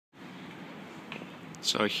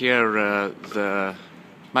So here the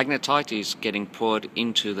magnetite is getting poured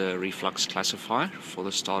into the reflux classifier for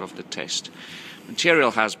the start of the test.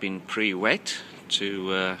 Material has been pre-wet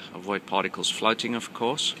to avoid particles floating, of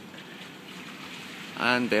course.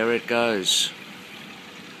 And there it goes.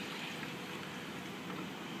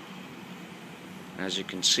 As you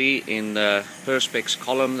can see in the perspex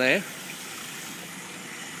column there,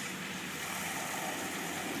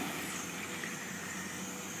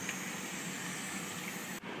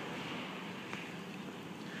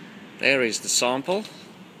 there is the sample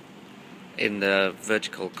in the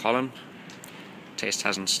vertical column. Test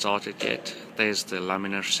hasn't started yet. There's the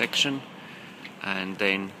laminar section, and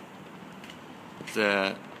then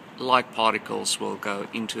the light particles will go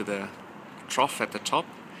into the trough at the top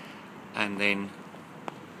and then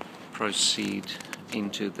proceed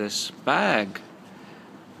into this bag,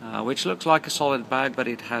 which looks like a solid bag, but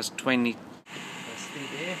it has 20.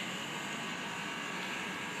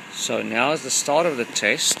 So now is the start of the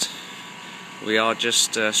test. We are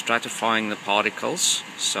just stratifying the particles.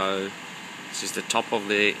 So this is the top of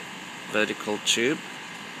the vertical tube,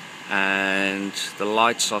 and the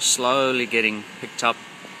lights are slowly getting picked up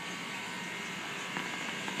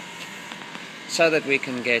so that we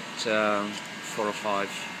can get 4 or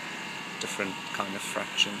 5 different kind of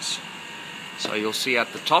fractions. So you'll see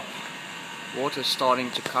at the top water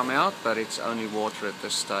starting to come out, but it's only water at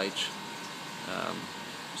this stage.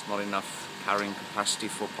 It's not enough carrying capacity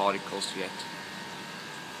for particles yet.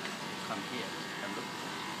 Come here and look.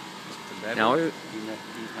 The Now, level in the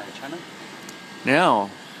incline channel. Now,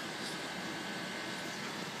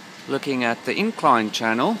 looking at the incline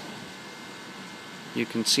channel, you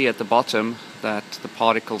can see at the bottom that the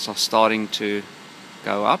particles are starting to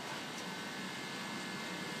go up.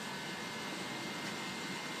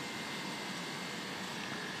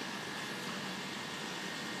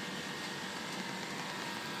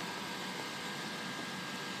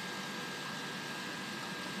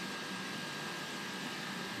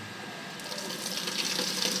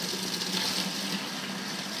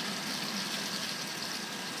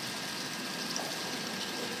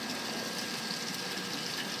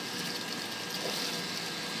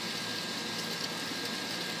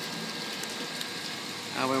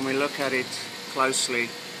 Now when we look at it closely,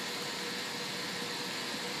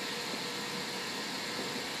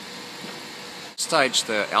 stage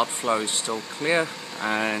the outflow is still clear,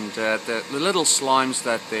 and the little slimes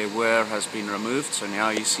that there were has been removed, so now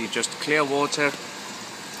you see just clear water,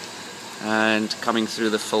 and coming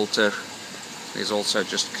through the filter there's also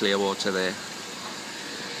just clear water there.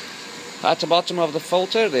 At the bottom of the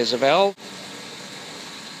filter there's a valve.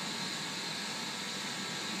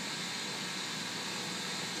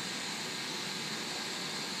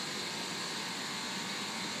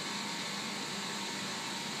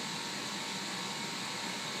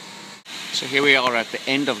 So here we are at the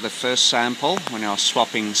end of the first sample. We're now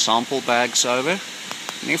swapping sample bags over.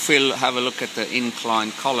 And if we'll have a look at the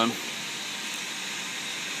incline column,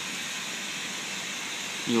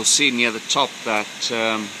 you'll see near the top that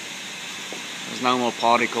there's no more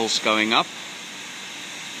particles going up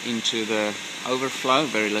into the overflow,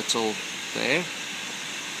 very little there.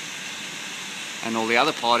 And all the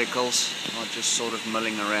other particles are just sort of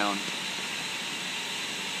milling around.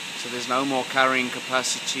 So there's no more carrying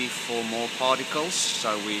capacity for more particles,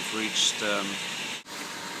 so we've reached...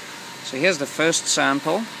 So here's the first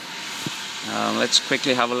sample. Let's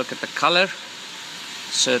quickly have a look at the color.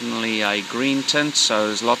 Certainly a green tint, so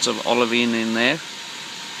there's lots of olivine in there.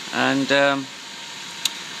 And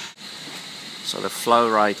so the flow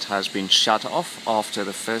rate has been shut off after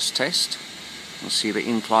the first test. You'll see the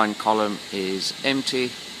incline column is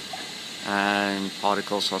empty and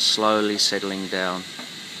particles are slowly settling down.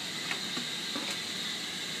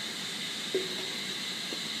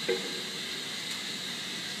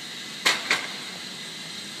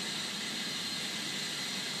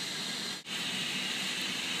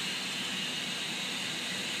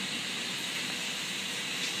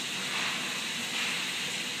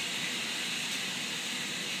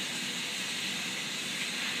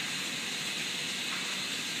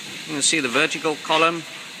 You can see the vertical column.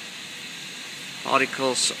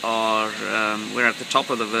 Particles are, we're at the top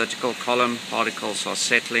of the vertical column. Particles are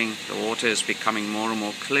settling. The water is becoming more and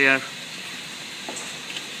more clear.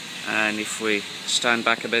 And if we stand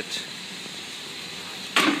back a bit,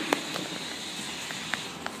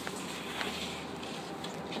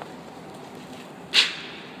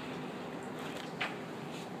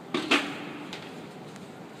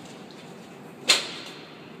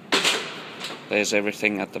 there's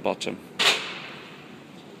everything at the bottom.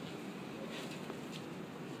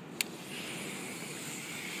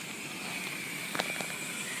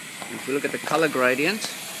 If we look at the color gradient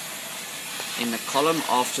in the column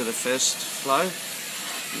after the first flow,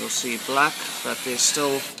 you'll see black, but there's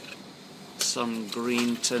still some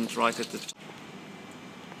green tint right at the top.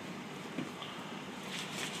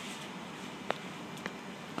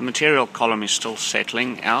 The material column is still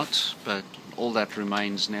settling out, but all that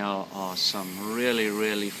remains now are some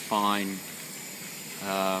really fine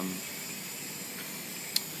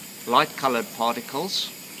light colored particles,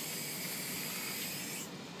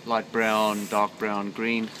 light brown, dark brown,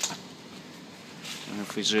 green, and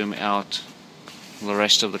if we zoom out, the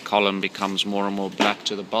rest of the column becomes more and more black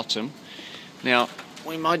to the bottom. Now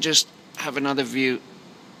we might just have another view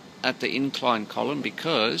at the incline column,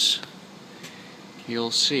 because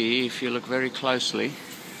you'll see, if you look very closely,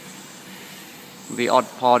 the odd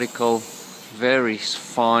particle, very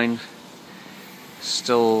fine,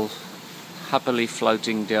 still happily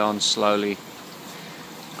floating down slowly,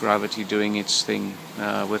 gravity doing its thing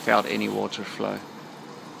without any water flow.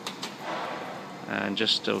 And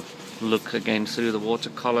just to look again through the water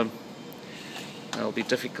column, it'll be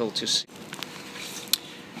difficult to see.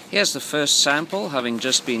 Here's the first sample, having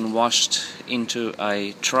just been washed into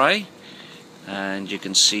a tray, and you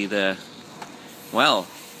can see there, well,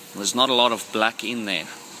 there's not a lot of black in there,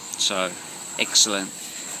 so excellent.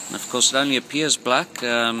 And of course it only appears black,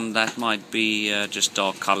 that might be just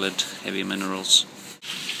dark colored heavy minerals.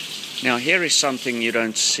 Now here is something you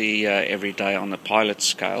don't see every day on the pilot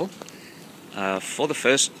scale. For the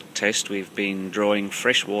first test we've been drawing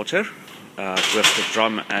fresh water with the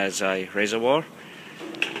drum as a reservoir,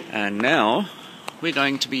 and now we're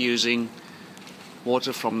going to be using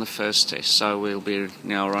water from the first test. So we'll be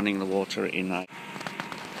now running the water in a...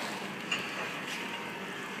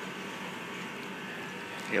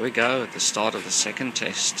 Here we go at the start of the second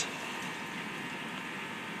test.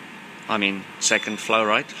 I mean second flow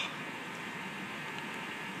rate.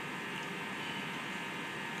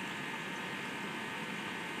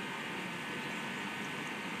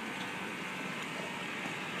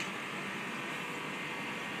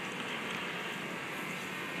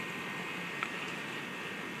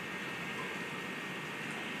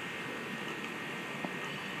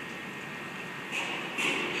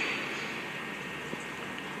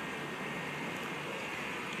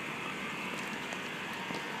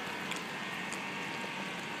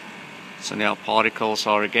 So now particles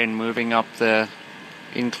are again moving up the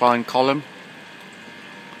incline column.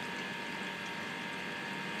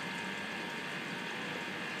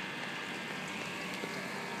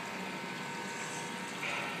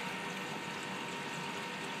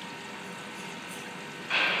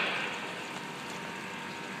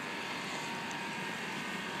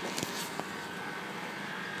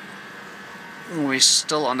 We're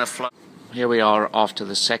still on a flow. Here we are after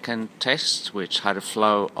the second test, which had a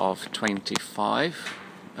flow of 25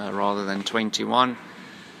 rather than 21,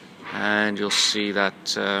 and you'll see that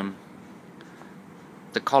the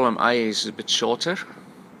column A is a bit shorter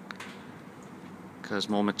because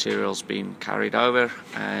more material's been carried over,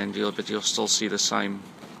 and you'll still see the same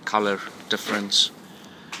color difference.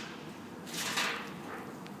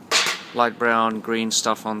 Light brown, green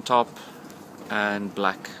stuff on top, and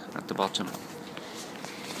black at the bottom.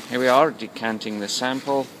 Here we are decanting the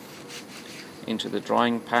sample into the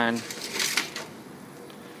drying pan,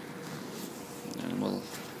 and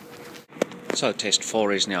so test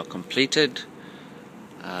 4 is now completed.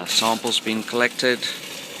 Samples been collected.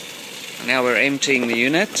 Now we're emptying the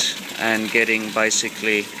unit and getting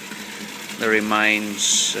basically the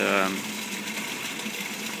remains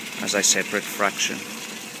as a separate fraction.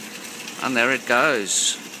 And there it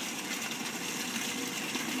goes.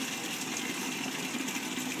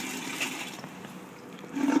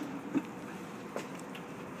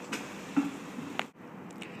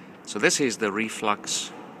 So this is the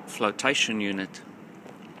reflux flotation unit.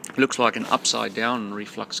 Looks like an upside down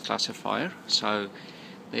reflux classifier. So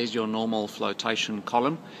there's your normal flotation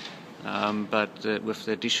column, but with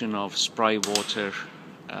the addition of spray water,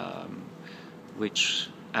 which,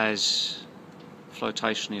 as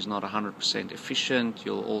flotation is not 100% efficient,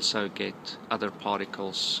 you'll also get other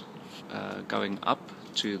particles going up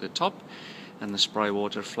to the top, and the spray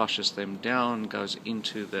water flushes them down, goes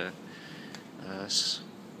into the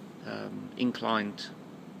inclined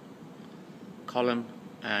column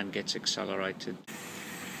and gets accelerated.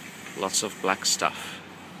 Lots of black stuff.